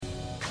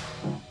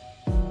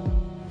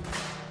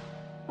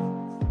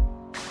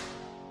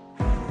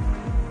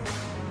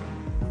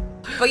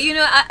But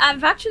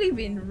I've actually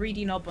been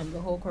reading up on the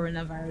whole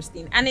coronavirus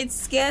thing, and it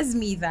scares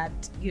me that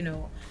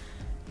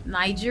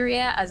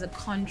Nigeria as a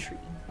country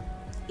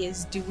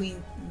is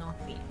doing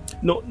nothing.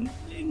 No,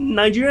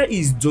 Nigeria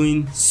is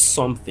doing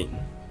something.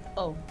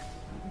 Oh,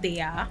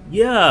 they are?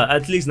 Yeah,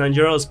 at least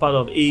Nigeria was part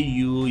of AU,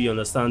 you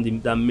understand,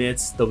 that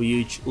met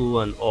WHO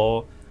and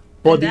all.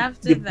 But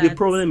the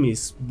problem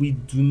is we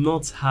do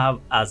not have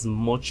as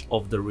much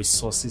of the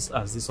resources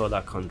as this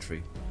other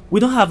country. We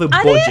don't have a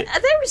budget.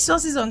 Are there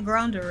resources on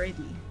ground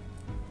already?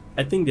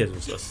 I think there's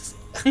resources.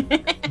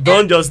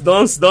 don't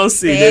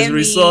say there's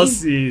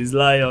resources.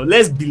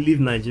 Let's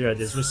believe Nigeria.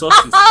 There's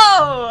resources.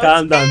 Oh, okay.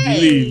 Calm down.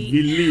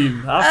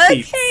 Believe. Have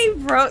faith. Okay,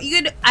 bro.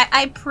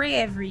 I pray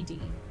every day,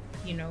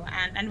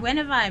 and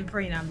whenever I'm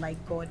praying, I'm like,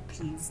 God,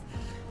 please,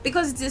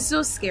 because it is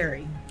so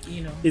scary.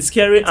 It's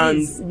scary,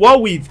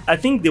 I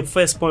think the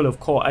first point of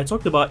call, I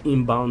talked about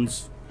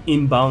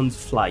inbound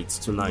flights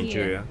to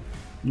Nigeria. Yeah.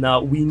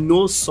 Now we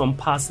know some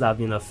parts that have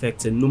been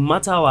affected. No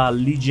matter our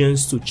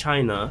allegiance to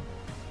China,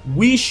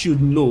 we should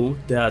know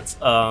that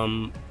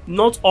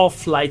not all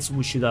flights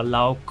we should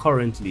allow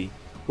currently.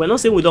 We're not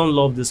saying we don't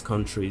love these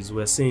countries.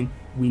 We're saying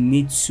we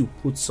need to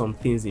put some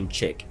things in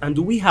check. And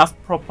do we have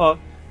proper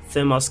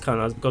thermal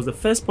scanners? Because the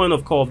first point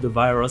of call of the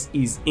virus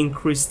is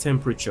increased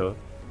temperature.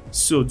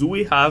 So do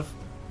we have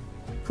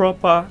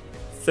proper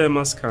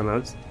thermal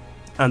scanners?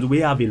 And we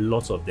have a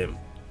lot of them.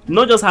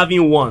 Not just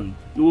having one.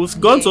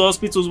 We've gone to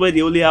hospitals where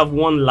they only have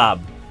one lab,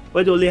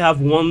 where they only have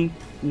one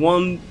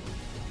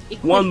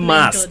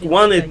mask,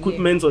 one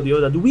equipment or the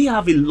other. Do we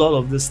have a lot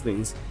of these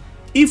things?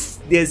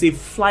 If there's a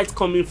flight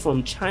coming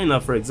from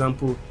China, for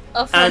example,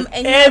 or from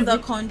any other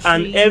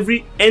country,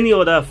 and any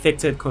other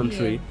affected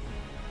country,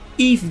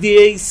 if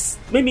there is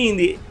maybe in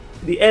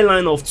the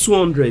airline of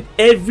 200,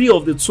 every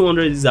of the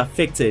 200 is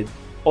affected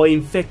or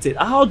infected,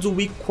 how do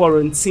we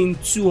quarantine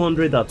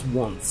 200 at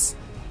once?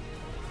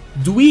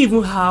 Do we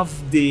even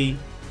have the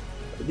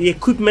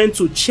equipment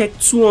to check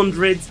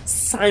 200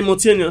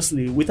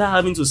 simultaneously without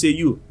having to say,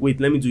 wait,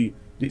 let me do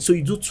you? So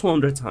you do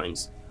 200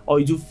 times, or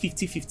you do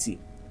 50-50.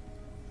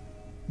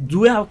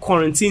 Do we have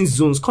quarantine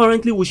zones?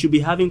 Currently, we should be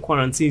having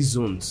quarantine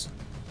zones.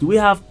 Do we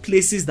have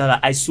places that are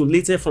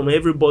isolated from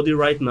everybody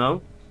right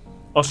now?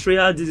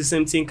 Australia did the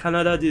same thing.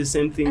 Canada did the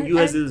same thing.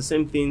 US did the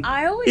same thing.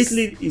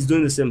 Italy is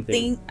doing the same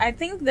thing. I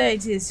think that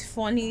it is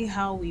funny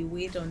how we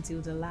wait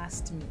until the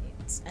last minute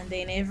and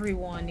then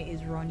everyone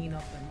is running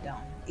up and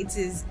down. It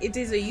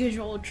is a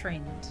usual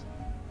trend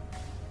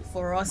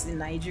for us in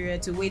Nigeria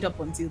to wait up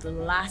until the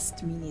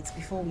last minute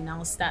before we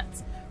now start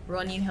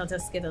running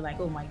helter-skelter, like,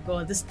 oh my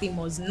God, this thing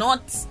must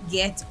not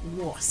get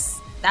worse.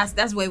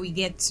 That's where we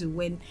get to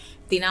when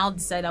they now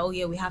decide, oh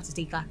yeah, we have to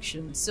take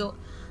action. So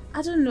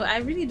I don't know. I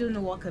really don't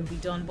know what can be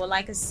done. But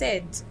like I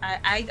said,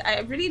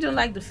 I really don't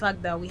like the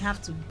fact that we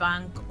have to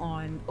bank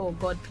on, oh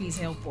God, please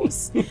help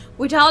us.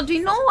 Without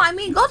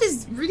God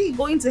is really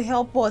going to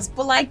help us.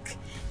 But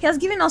He has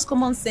given us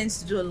common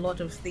sense to do a lot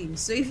of things.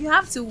 So if you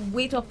have to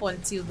wait up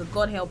until the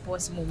God help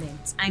us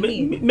moment,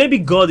 maybe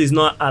God is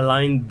not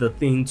aligned the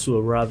thing to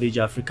ravage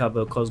Africa,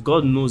 because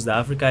God knows that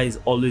Africa is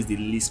always the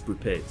least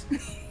prepared.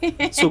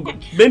 So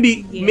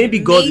maybe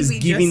God is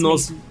giving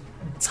us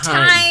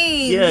time.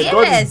 Yes.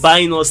 God is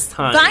buying us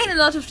time. Buying a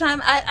lot of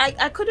time.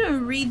 I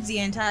couldn't read the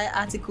entire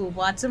article,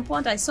 but at some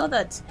point I saw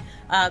that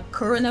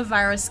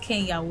coronavirus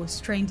Kenya was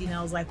trending.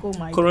 I was like, oh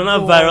my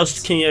coronavirus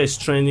God. Kenya is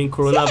trending.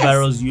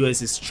 Coronavirus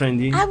US is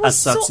trending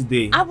as of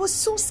today. I was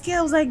so scared.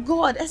 I was like,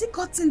 God, has it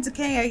got into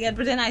Kenya yet?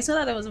 But then I saw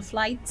that there was a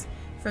flight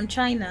from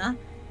China,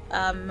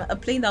 a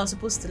plane that was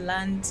supposed to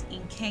land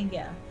in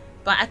Kenya,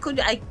 but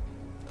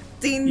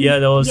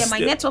my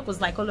network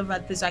was all over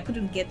the place, so I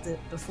couldn't get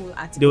the full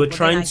article. They were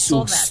trying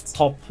to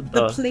stop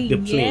the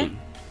plane. Yeah?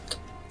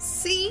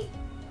 See,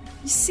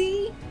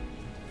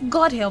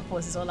 God help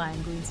us is all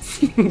I'm going to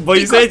say. But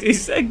you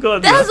said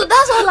God. That's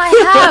all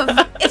I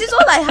have. It is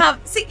all I have.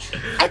 See,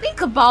 I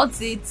think about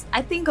it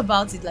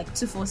like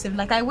 247.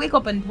 Like I wake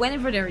up and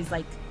whenever there is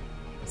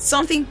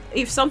something,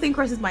 if something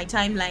crosses my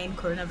timeline,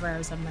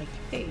 coronavirus, I'm like,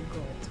 hey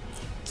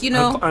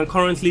God, And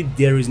currently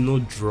there is no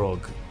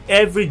drug.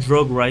 Every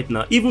drug right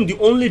now, even the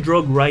only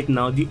drug right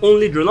now,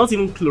 not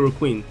even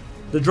chloroquine,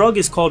 the drug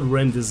is called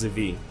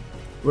remdesivir.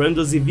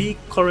 Remdesivir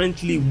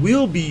currently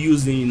will be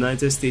used in the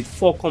United States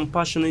for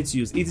compassionate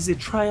use. It is a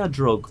trial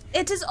drug.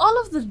 It is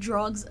all of the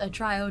drugs are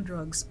trial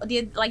drugs.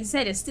 Like I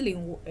said, they're still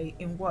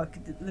in work.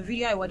 The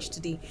video I watched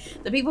today,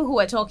 the people who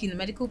are talking, the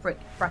medical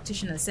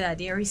practitioners said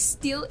there is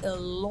still a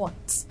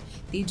lot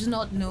they do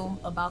not know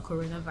about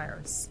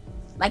coronavirus.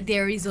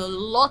 There is a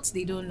lot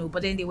they don't know,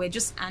 but then they were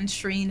just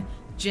answering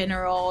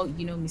general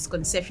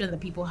misconception that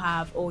people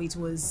have.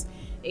 It's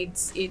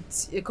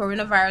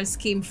coronavirus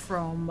came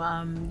from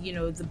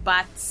the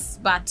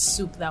bat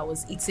soup that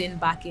was eaten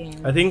back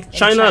in I think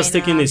China has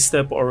taken a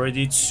step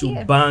already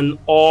to ban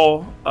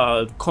all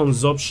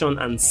consumption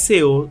and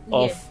sale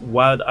of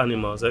wild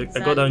animals. I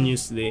got that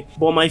news today.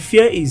 But my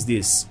fear is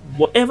this: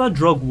 whatever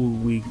drug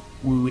we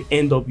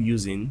end up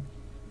using,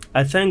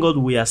 I thank God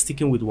we are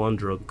sticking with one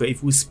drug, because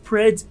if we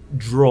spread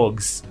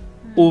drugs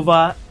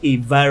over a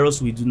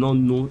virus we do not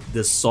know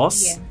the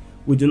source. Yeah.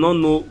 We do not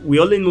know, we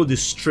only know the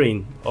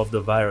strain of the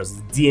virus,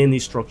 the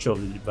DNA structure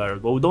of the virus,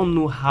 but we don't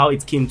know how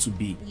it came to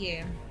be.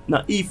 Yeah.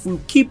 Now, if we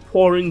keep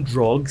pouring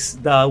drugs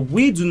that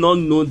we do not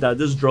know that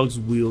these drugs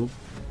will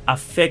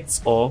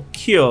affect or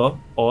cure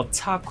or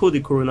tackle the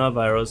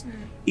coronavirus,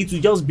 it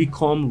will just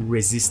become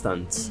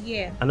resistant.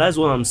 Yeah. And that's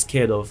what I'm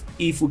scared of.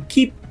 If we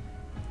keep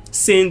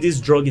saying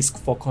this drug is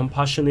for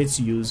compassionate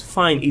use,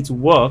 fine, it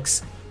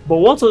works. But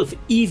what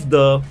if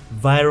the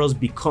virus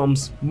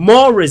becomes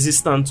more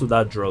resistant to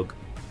that drug?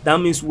 That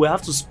means we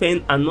have to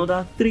spend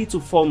another 3 to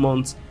 4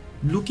 months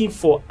looking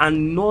for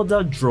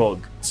another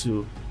drug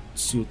to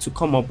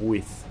come up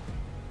with.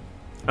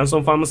 And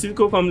some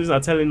pharmaceutical companies are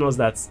telling us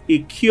that a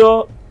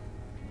cure,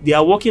 they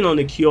are working on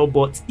a cure,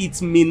 but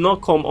it may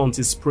not come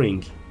until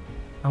spring.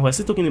 And we're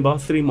still talking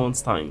about 3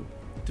 months' time.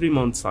 3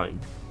 months'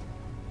 time.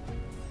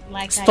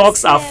 Like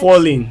Stocks are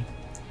falling.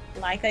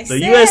 Like I The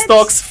said, US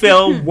stocks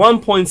fell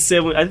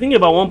 1.7, I think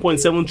about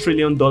 $1.7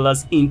 trillion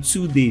in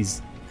 2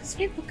 days. because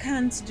people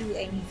can't do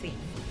anything.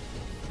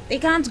 They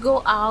can't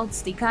go out.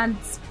 They can't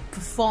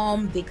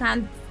perform. They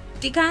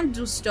can't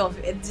do stuff.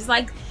 It's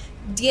like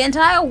the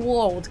entire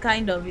world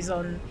kind of is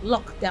on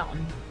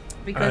lockdown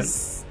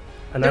because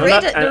And the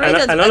rate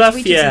another at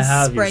which fear it I is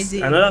have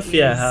spreading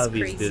is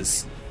crazy.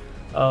 this.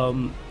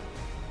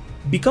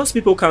 Because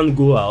people can't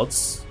go out,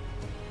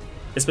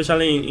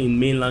 especially in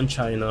mainland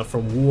China,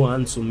 from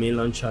Wuhan to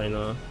mainland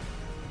China,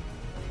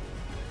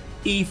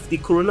 if the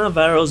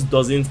coronavirus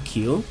doesn't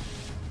kill,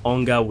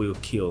 hunger will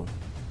kill.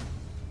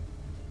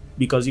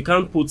 Because you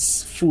can't put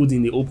food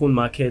in the open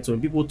market.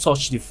 When people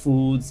touch the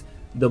food,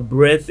 the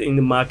breath in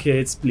the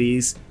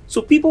marketplace,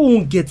 so people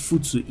won't get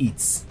food to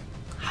eat.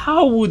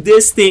 How would they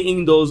stay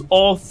indoors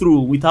all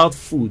through without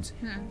food?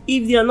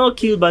 If they are not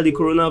killed by the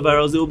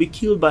coronavirus, they will be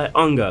killed by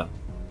hunger.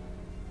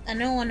 And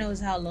no one knows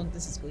how long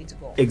this is going to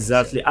go.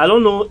 Exactly. I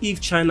don't know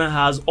if China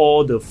has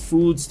all the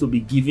foods to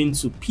be given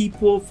to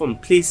people from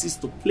places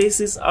to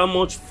places. How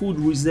much food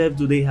reserve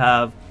do they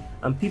have?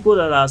 And people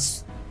that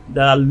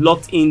are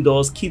locked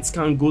indoors, kids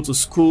can't go to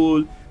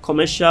school,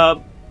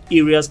 commercial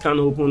areas can't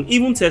open.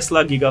 Even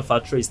Tesla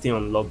Gigafactory is still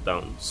on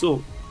lockdown.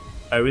 So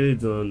I really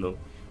don't know.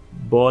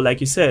 But like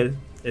you said,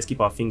 let's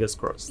keep our fingers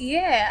crossed.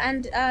 Yeah,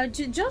 and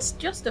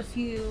just a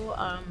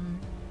few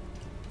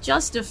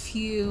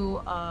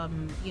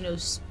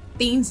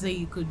things that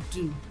you could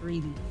do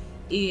really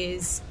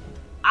is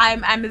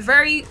I'm a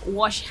very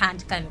wash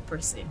hand kind of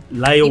person.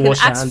 Lie wash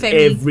hand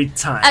every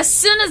time. As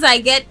soon as I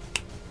get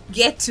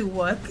to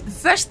work, the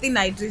first thing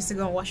I do is to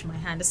go and wash my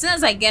hand. As soon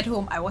as I get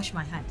home, I wash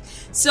my hand.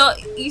 So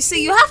you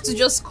see, you have to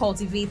just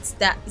cultivate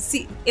that.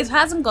 See, it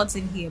hasn't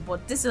gotten here,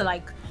 but this is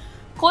like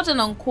quote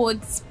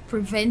unquote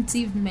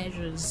preventive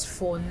measures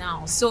for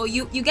now. So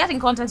you get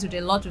in contact with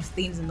a lot of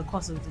things in the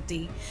course of the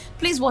day.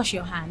 Please wash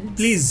your hands.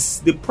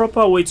 Please, the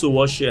proper way to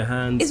wash your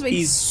hands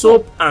is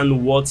soap soap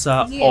and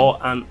water, or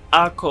an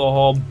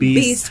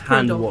alcohol-based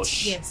hand product.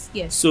 wash.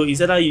 Yes. So it's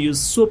either you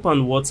use soap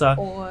and water.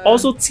 Or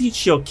Also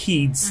teach your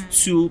kids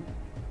to.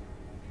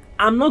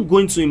 I'm not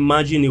going to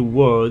imagine a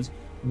world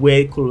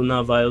where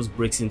coronavirus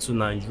breaks into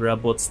Nigeria,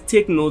 but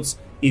take note,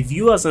 if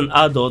you as an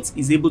adult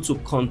is able to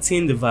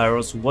contain the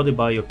virus, what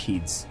about your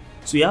kids?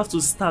 So you have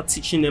to start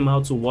teaching them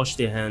how to wash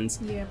their hands.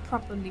 yeah,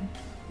 properly.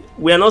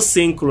 We are not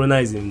saying corona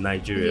is in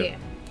Nigeria, Yeah.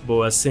 but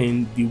we're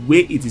saying the way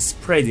it is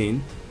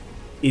spreading,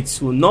 it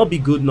will not be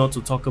good not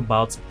to talk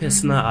about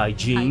personal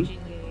hygiene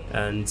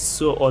yeah. and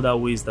so other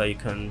ways that you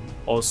can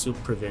also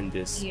prevent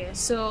this. Yeah,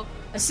 so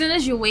as soon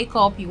as you wake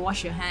up, you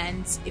wash your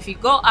hands. If you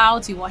go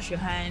out, you wash your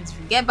hands. If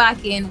you get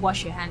back in,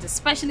 wash your hands,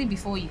 especially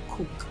before you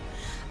cook.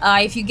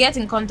 If you get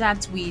in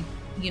contact with,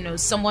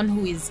 someone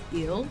who is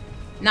ill.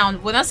 Now,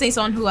 we're not saying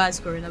someone who has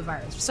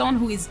coronavirus. Someone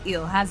who is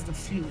ill, has the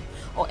flu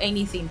or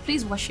anything,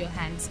 please wash your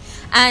hands.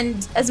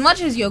 And as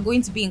much as you're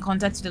going to be in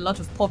contact with a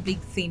lot of public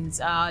things,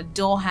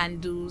 door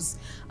handles,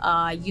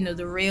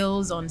 the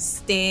rails on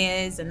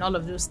stairs and all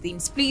of those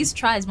things, please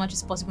try as much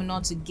as possible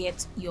not to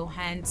get your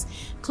hands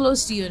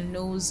close to your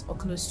nose or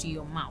close to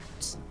your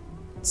mouth.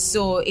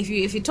 So if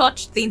you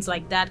touch things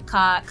like that,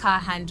 car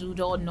handle,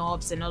 door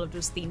knobs and all of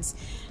those things,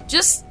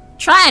 just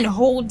try and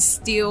hold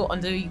still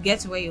until you get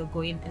to where you're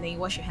going, and then you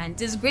wash your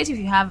hands. It's great if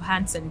you have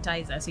hand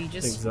sanitizer, so you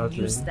just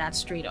use that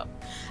straight up.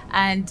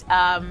 And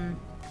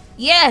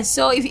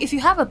so if you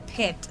have a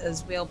pet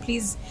as well,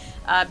 please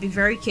be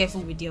very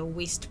careful with your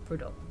waste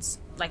products,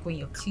 like when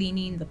you're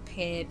cleaning the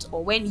pet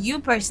or when you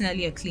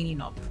personally are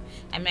cleaning up.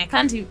 I mean, I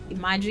can't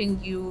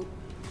imagine you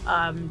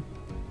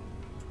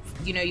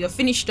you're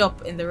finished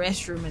up in the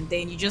restroom and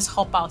then you just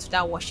hop out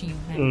without washing your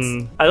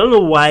hands. I don't know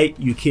why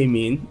you came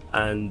in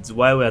and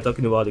why we are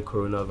talking about the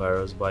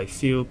coronavirus, but I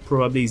feel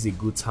probably is a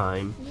good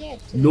time. Yeah,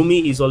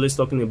 Numi is always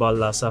talking about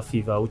Lassa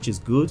fever, which is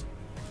good,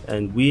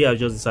 and we have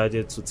just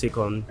decided to take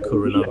on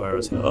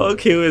coronavirus.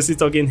 Okay, we're still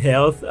talking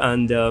health,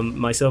 and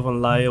myself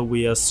and Laya,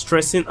 we are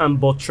stressing and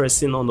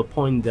buttressing on the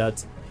point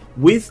that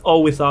with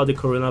or without the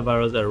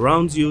coronavirus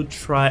around you,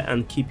 try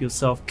and keep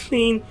yourself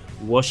clean.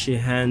 Wash your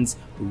hands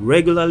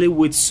regularly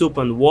with soap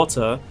and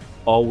water,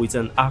 or with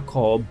an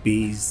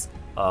alcohol-based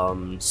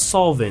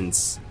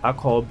solvents,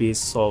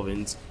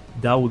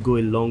 that will go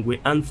a long way.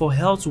 And for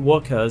health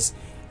workers,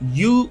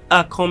 you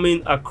are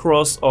coming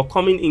across or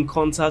coming in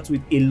contact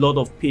with a lot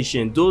of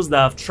patients, those that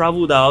have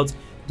traveled out,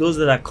 those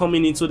that are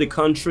coming into the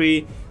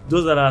country,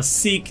 those that are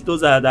sick,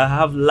 those that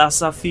have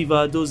Lassa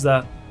fever, those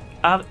that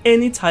have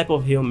any type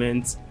of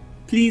ailment.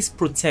 Please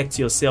protect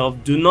yourself.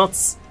 Do not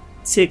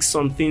take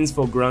some things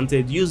for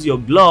granted. Use your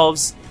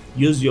gloves,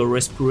 use your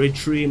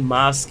respiratory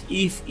mask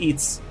if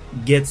it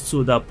gets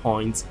to that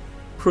point.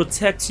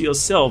 Protect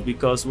yourself,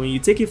 because when you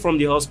take it from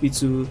the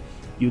hospital,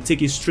 you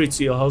take it straight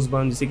to your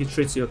husband, you take it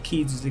straight to your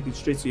kids, you take it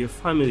straight to your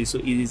family. So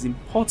it is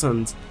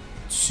important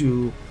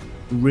to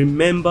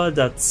remember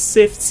that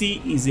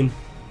safety is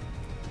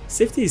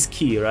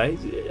key, right?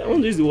 I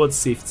want to use the word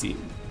safety.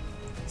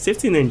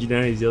 Safety in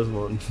engineering is just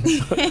one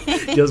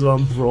just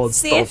one broad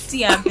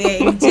safety,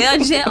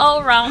 stuff.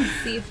 all round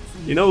safety.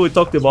 You know, we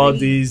talked about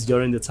this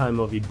during the time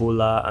of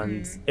Ebola,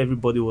 and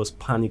everybody was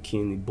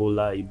panicking.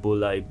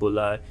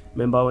 Ebola.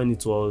 Remember when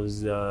it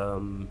was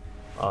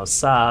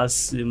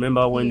SARS?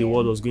 Remember when the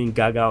world was going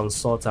gaga on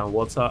salt and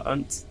water?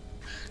 And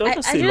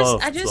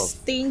I just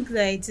think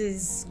that it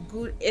is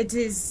good. It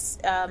is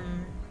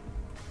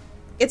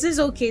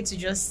okay to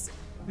just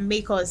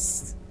make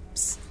us,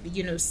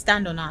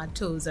 stand on our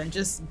toes and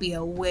just be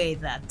aware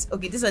that,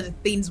 okay, these are the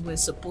things we're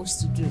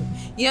supposed to do.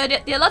 There are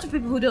a lot of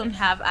people who don't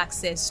have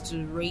access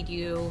to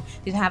radio,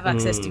 they don't have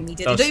access to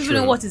media, they don't even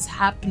know what is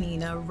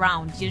happening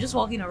around. You're just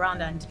walking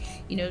around and,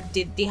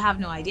 they have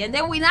no idea. And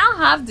then we now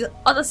have the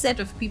other set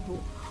of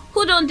people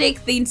who don't take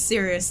things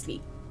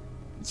seriously.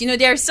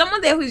 There's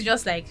someone there who's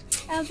just like,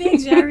 I'll be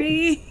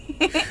Jerry.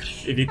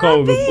 If you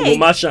come, we'll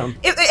mash them.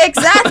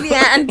 Exactly.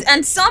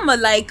 and some are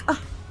like,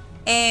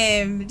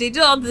 they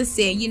do all this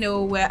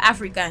we're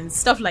Africans,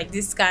 stuff like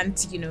this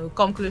can't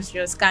come close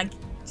to us, can't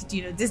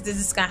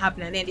this can't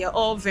happen, and then they're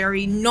all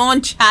very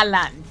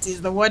nonchalant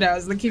is the word I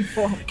was looking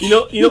for.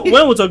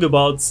 When we talk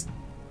about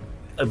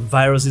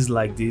viruses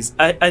like this,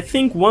 I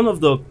think one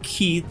of the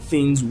key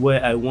things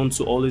where I want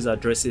to always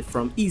address it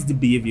from is the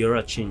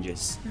behavioral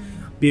changes.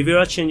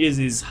 Behavioral changes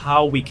is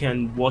how we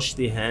can wash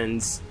the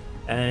hands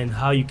and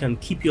how you can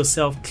keep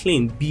yourself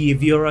clean.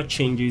 Behavioral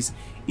changes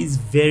is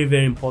very,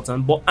 very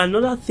important. But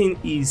another thing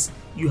is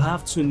you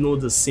have to know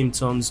the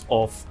symptoms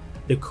of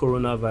the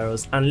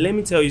coronavirus. And let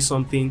me tell you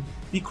something,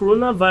 the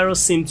coronavirus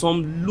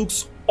symptom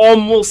looks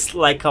almost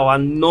like our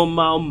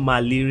normal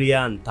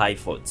malaria and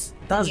typhoid.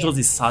 That's just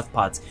the sad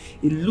part.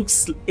 It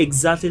looks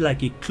exactly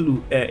like a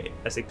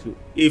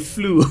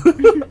flu.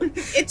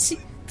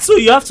 So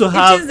you have to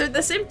have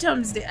the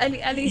symptoms, the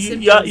early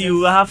symptoms.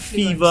 You have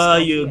fever,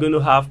 you're going to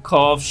have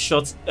cough,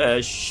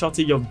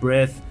 shortage of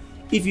breath.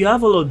 If you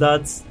have all of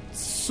that,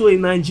 so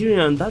in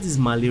Nigerian, that is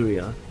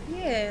malaria.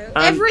 Yeah,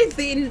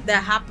 everything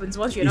that happens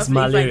once you're not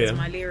feeling is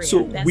malaria.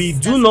 So we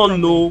do not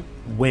know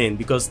when,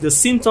 because the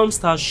symptoms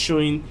start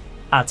showing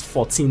at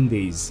 14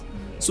 days.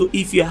 So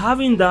if you're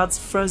having that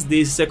first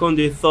day, second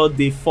day, third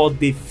day, fourth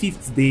day,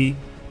 fifth day,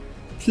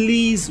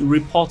 please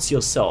report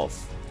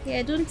yourself.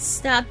 Yeah, don't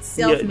start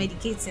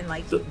self-medicating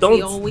like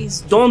we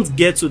always do. Don't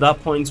get to that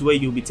point where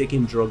you'll be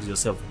taking drugs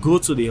yourself. Go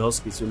to the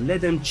hospital,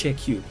 let them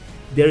check you.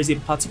 There is a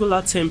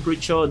particular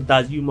temperature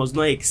that you must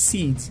not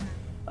exceed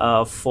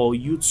for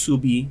you to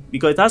be,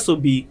 because it has to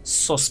be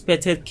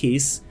suspected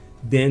case,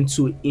 then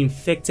to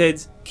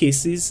infected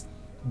cases,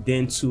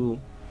 then to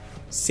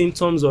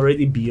symptoms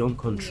already beyond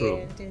control.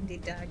 Yeah, then they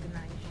diagnose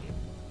you.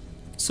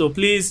 So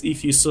please,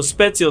 if you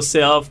suspect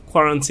yourself,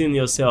 quarantine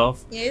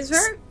yourself. Yeah, it's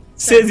very.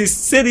 Say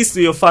this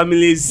to your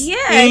families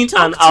in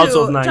and out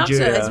of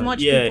Nigeria.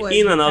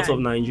 In and out of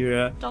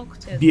Nigeria.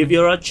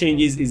 Behavioral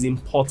changes is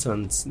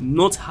important.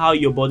 Note how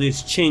your body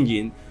is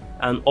changing,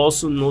 and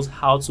also note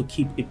how to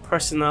keep a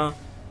personal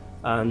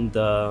and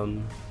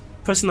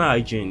personal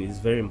hygiene is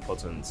very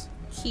important.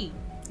 Key.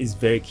 It's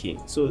very key.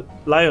 So,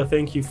 Layo,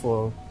 thank you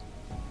for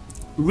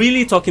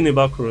really talking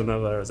about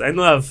coronavirus. I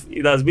know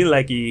it has been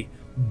like a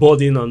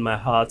burden on my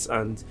heart,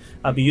 and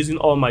I've been using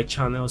all my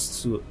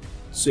channels to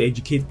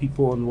educate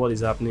people on what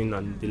is happening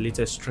and the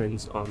latest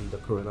trends on the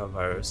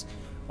coronavirus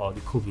or the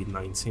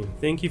COVID-19.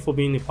 Thank you for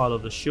being a part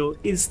of the show.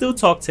 It's still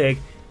Talk Tech,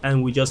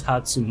 and we just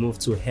had to move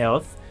to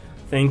health.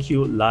 Thank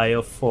you,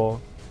 Layo,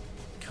 for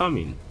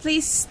coming.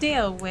 Please stay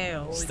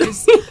aware.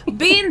 Just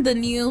be in the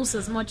news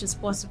as much as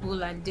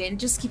possible, and then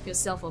just keep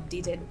yourself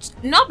updated.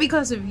 Not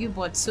because of you,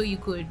 but so you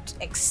could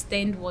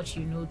extend what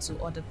you know to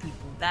other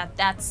people.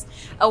 That's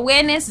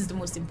awareness is the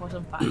most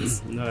important part.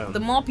 No. The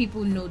more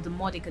people know, the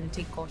more they can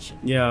take caution.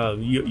 Yeah,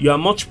 you are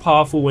much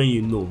powerful when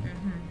you know.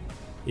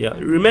 Yeah,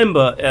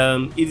 remember,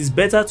 it is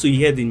better to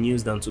hear the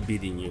news than to be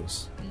the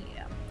news.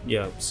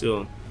 Yeah,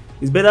 so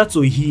it's better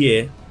to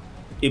hear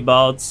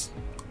about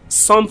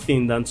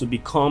something than to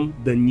become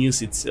the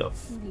news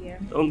itself. Yeah.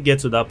 Don't get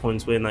to that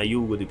point where now you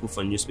will put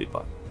for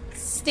newspaper.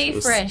 Stay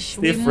fresh.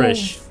 Stay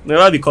fresh.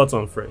 Never be caught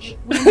on fresh.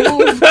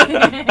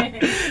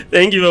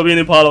 Thank you for being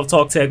a part of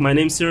Talk Tech. My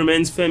name still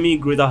remains Femi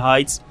Greater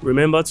Heights.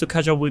 Remember to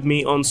catch up with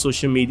me on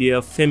social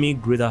media, Femi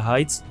Greater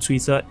Heights,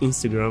 Twitter,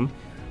 Instagram,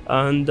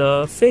 And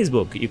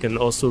Facebook, you can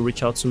also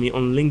reach out to me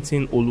on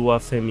LinkedIn,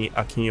 Oluwafemi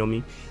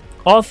Akinyomi.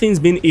 All things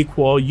being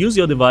equal, use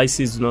your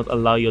devices, do not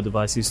allow your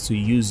devices to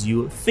use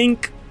you.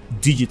 Think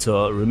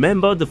digital.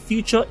 Remember, the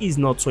future is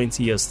not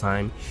 20 years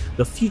time.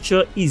 The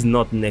future is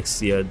not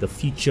next year. The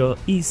future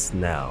is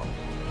now.